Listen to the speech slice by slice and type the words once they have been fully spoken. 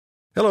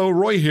Hello,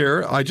 Roy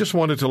here. I just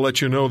wanted to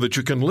let you know that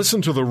you can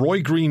listen to The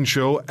Roy Green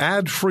Show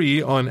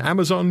ad-free on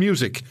Amazon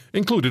Music,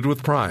 included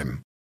with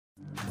Prime.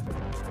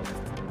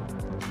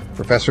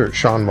 Professor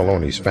Sean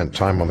Maloney spent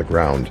time on the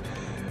ground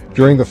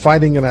during the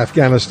fighting in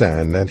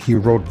Afghanistan, and he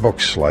wrote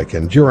books like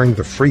Enduring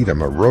the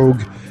Freedom, a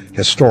rogue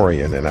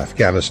historian in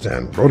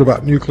Afghanistan, wrote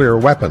about nuclear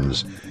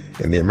weapons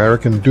in the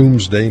American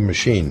Doomsday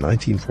Machine,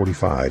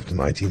 1945 to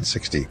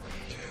 1960.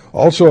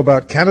 Also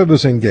about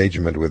Canada's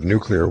engagement with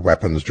nuclear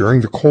weapons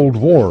during the Cold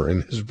War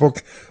in his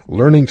book,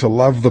 Learning to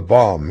Love the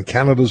Bomb,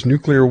 Canada's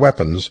Nuclear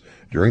Weapons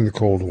During the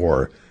Cold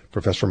War.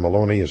 Professor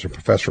Maloney is a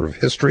professor of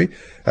history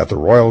at the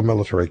Royal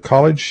Military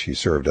College. He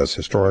served as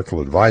historical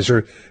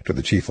advisor to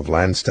the Chief of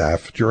Land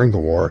Staff during the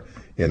war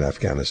in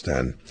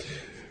Afghanistan.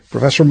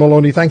 Professor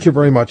Maloney, thank you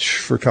very much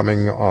for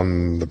coming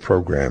on the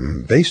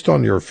program. Based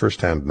on your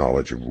first-hand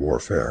knowledge of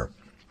warfare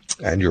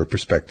and your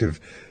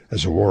perspective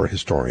as a war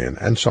historian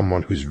and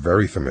someone who's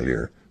very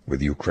familiar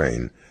with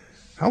Ukraine,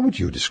 how would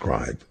you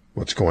describe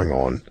what's going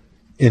on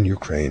in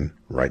Ukraine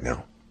right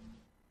now?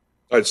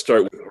 I'd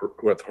start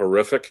with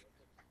horrific.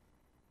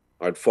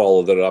 I'd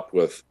follow that up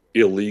with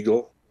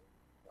illegal.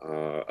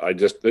 I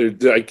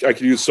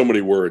could use so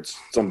many words.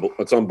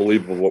 It's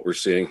unbelievable what we're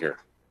seeing here.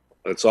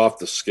 It's off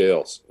the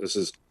scales.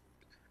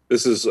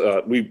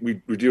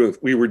 We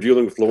were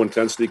dealing with low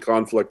intensity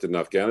conflict in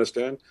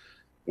Afghanistan.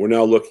 We're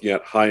now looking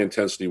at high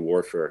intensity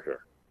warfare here.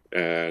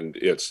 And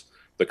it's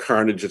the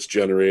carnage it's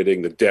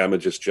generating, the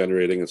damage it's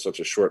generating in such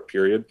a short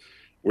period.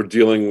 We're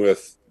dealing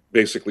with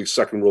basically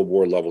Second World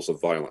War levels of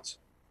violence.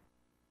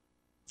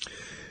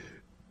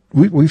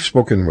 We've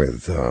spoken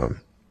with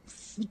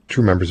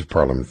two members of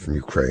parliament from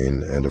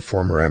Ukraine and a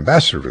former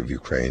ambassador of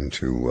Ukraine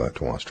to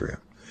Austria.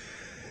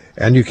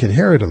 And you can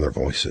hear it in their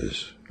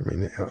voices. I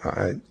mean,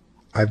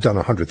 I've done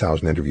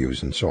 100,000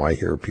 interviews, and so I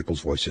hear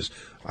people's voices.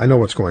 I know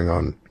what's going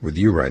on with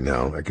you right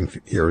now. I can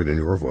hear it in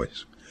your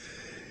voice.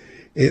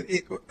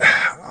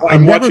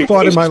 I'm watching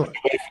places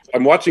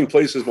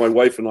my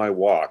wife and I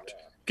walked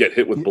get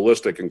hit with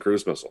ballistic and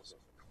cruise missiles.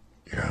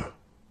 Yeah.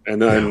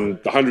 And then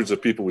the hundreds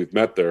of people we've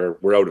met there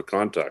we're out of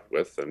contact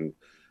with, and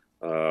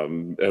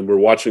we're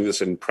watching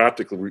this in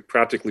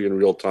practically in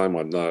real time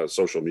on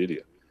social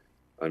media.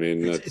 I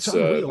mean, it's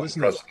unreal,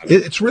 isn't it?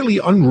 It's really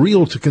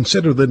unreal to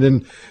consider that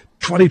in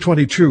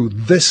 2022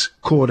 this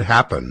could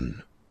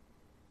happen.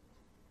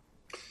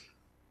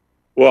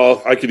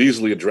 Well, I could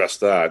easily address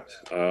that.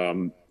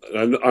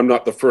 I'm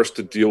not the first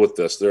to deal with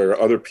this. There are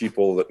other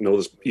people that know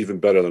this even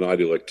better than I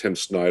do, like Tim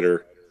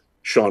Snyder,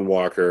 Sean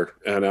Walker,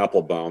 and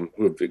Applebaum,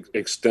 who have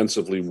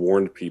extensively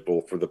warned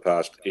people for the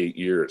past 8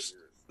 years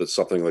that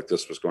something like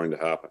this was going to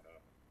happen.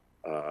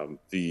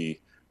 The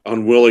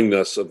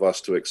unwillingness of us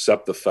to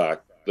accept the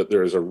fact that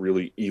there is a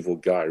really evil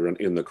guy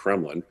in the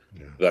Kremlin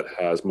that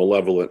has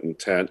malevolent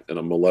intent and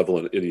a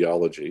malevolent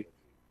ideology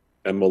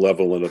and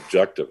malevolent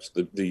objectives.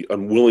 The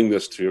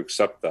unwillingness to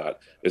accept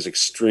that is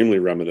extremely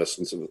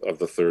reminiscent of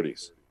the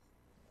 30s.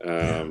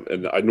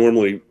 And I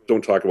normally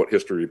don't talk about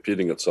history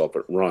repeating itself,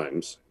 it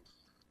rhymes.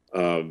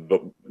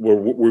 But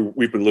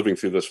we've been living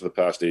through this for the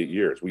past 8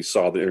 years. We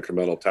saw the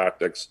incremental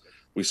tactics.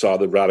 We saw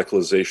the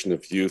radicalization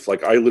of youth.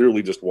 Like, I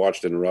literally just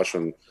watched in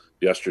Russian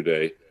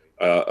yesterday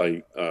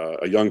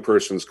a young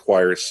person's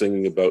choir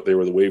singing about they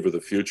were the wave of the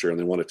future and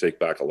they want to take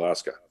back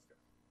Alaska.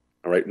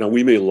 All right. Now,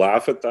 we may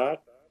laugh at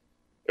that.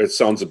 It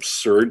sounds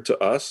absurd to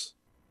us,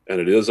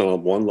 and it is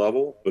on one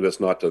level, but it's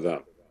not to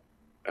them.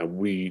 And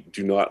we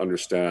do not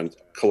understand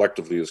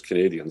collectively as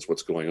Canadians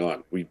what's going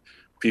on.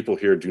 People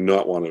here do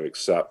not want to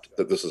accept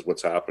that this is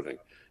what's happening,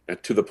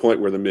 and to the point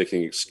where they're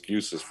making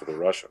excuses for the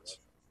Russians,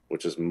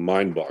 which is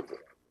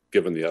mind-boggling,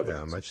 given the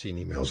evidence. Yeah, I've seen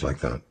emails like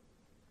that.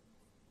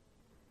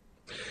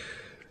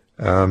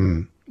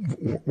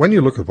 When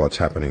you look at what's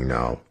happening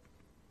now,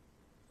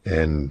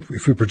 and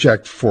if we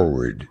project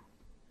forward,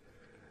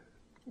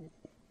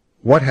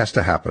 what has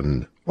to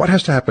happen? What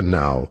has to happen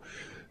now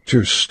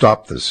to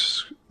stop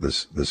this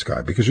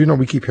guy? Because,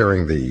 we keep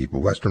hearing the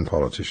Western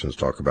politicians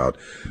talk about,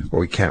 well,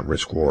 we can't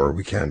risk war,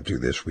 we can't do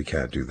this, we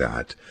can't do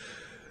that.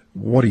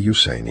 What do you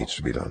say needs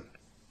to be done?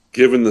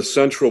 Given the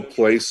central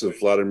place of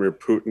Vladimir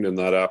Putin in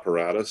that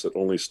apparatus, it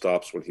only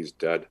stops when he's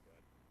dead.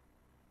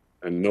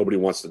 And nobody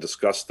wants to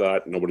discuss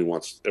that.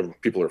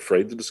 People are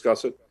afraid to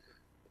discuss it.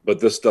 But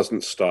this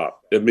doesn't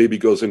stop. It maybe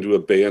goes into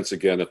abeyance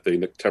again if they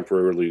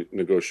temporarily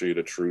negotiate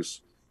a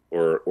truce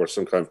or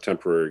some kind of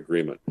temporary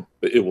agreement.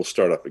 But it will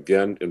start up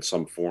again in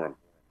some form.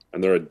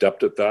 And they're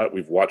adept at that.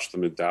 We've watched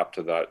them adapt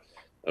to that.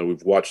 And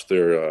we've watched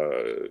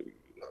their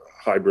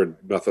hybrid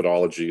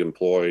methodology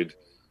employed,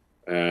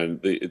 and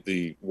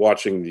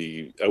watching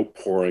the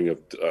outpouring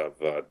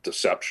of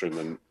deception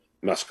and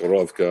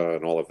Maskarovka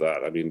and all of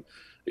that. I mean,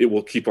 it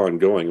will keep on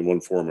going in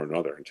one form or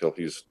another until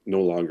he's no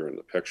longer in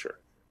the picture.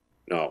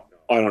 Now,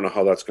 I don't know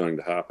how that's going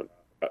to happen.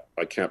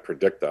 I can't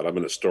predict that. I'm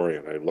an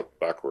historian. I look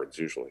backwards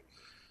usually.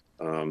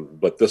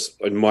 But this,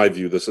 in my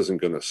view, this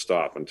isn't going to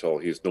stop until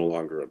he's no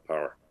longer in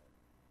power.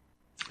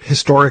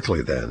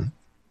 Historically, then,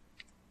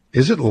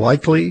 is it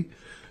likely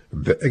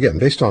Again,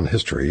 based on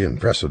history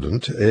and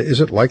precedent, is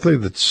it likely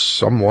that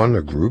someone,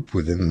 a group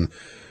within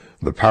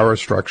the power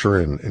structure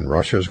in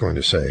Russia is going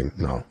to say,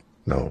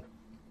 no,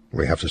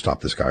 we have to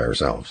stop this guy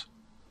ourselves?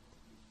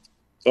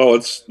 Oh,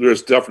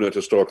 there's definite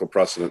historical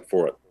precedent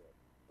for it.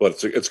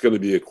 But it's going to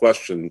be a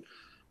question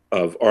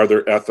of, are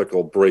there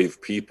ethical,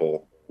 brave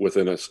people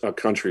within a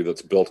country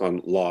that's built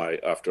on lie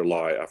after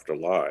lie after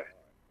lie?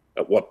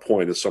 At what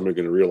point is somebody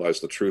going to realize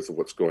the truth of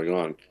what's going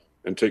on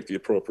and take the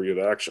appropriate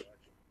action?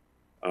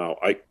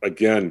 There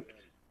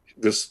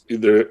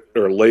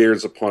are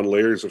layers upon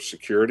layers of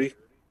security.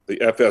 The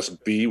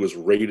FSB was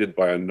raided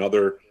by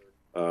another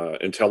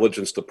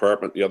intelligence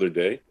department the other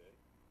day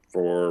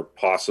for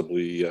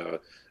possibly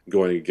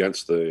going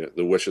against the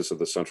wishes of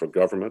the central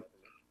government.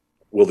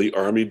 Will the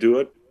army do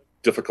it?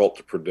 Difficult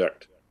to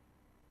predict.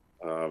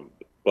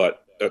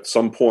 But at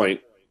some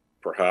point,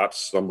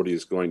 perhaps somebody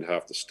is going to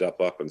have to step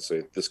up and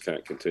say, this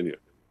can't continue.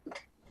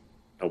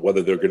 And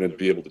whether they're going to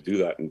be able to do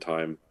that in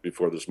time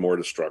before there's more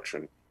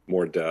destruction,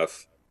 more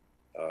death,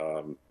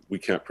 we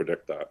can't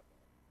predict that.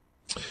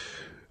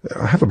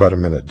 I have about a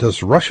minute.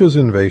 Does Russia's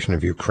invasion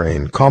of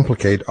Ukraine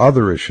complicate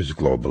other issues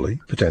globally,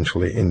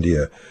 potentially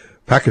India,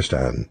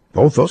 Pakistan?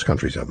 Both those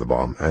countries have the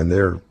bomb, and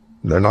they're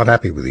not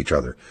happy with each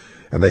other.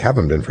 And they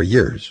haven't been for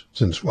years,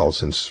 since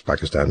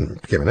Pakistan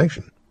became a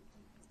nation.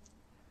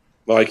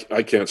 Well,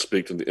 I can't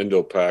speak to the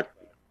Indo-Pak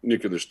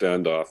nuclear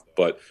standoff,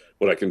 but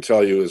what I can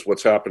tell you is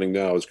what's happening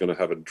now is going to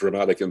have a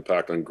dramatic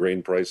impact on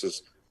grain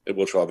prices. It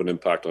will have an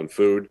impact on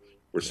food.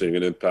 We're seeing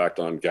an impact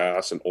on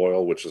gas and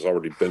oil, which has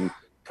already been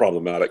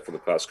problematic for the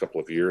past couple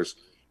of years.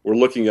 We're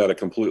looking at a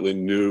completely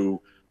new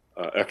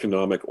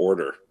economic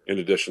order in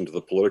addition to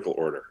the political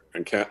order.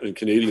 And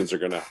Canadians are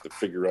going to have to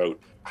figure out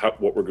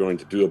what we're going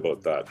to do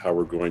about that, how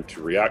we're going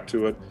to react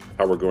to it,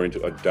 how we're going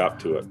to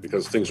adapt to it,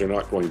 because things are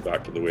not going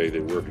back to the way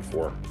they were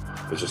before.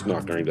 It's just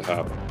not going to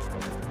happen.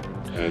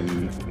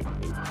 And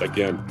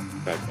again,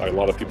 a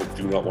lot of people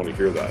do not want to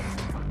hear that.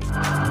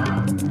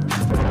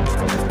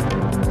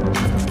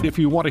 If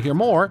you want to hear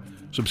more,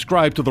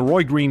 subscribe to The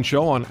Roy Green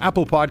Show on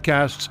Apple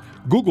Podcasts,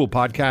 Google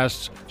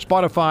Podcasts,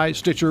 Spotify,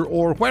 Stitcher,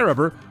 or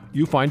wherever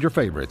you find your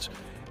favorites.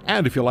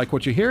 And if you like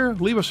what you hear,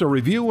 leave us a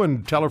review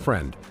and tell a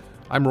friend.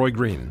 I'm Roy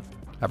Green.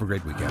 Have a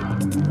great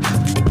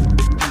weekend.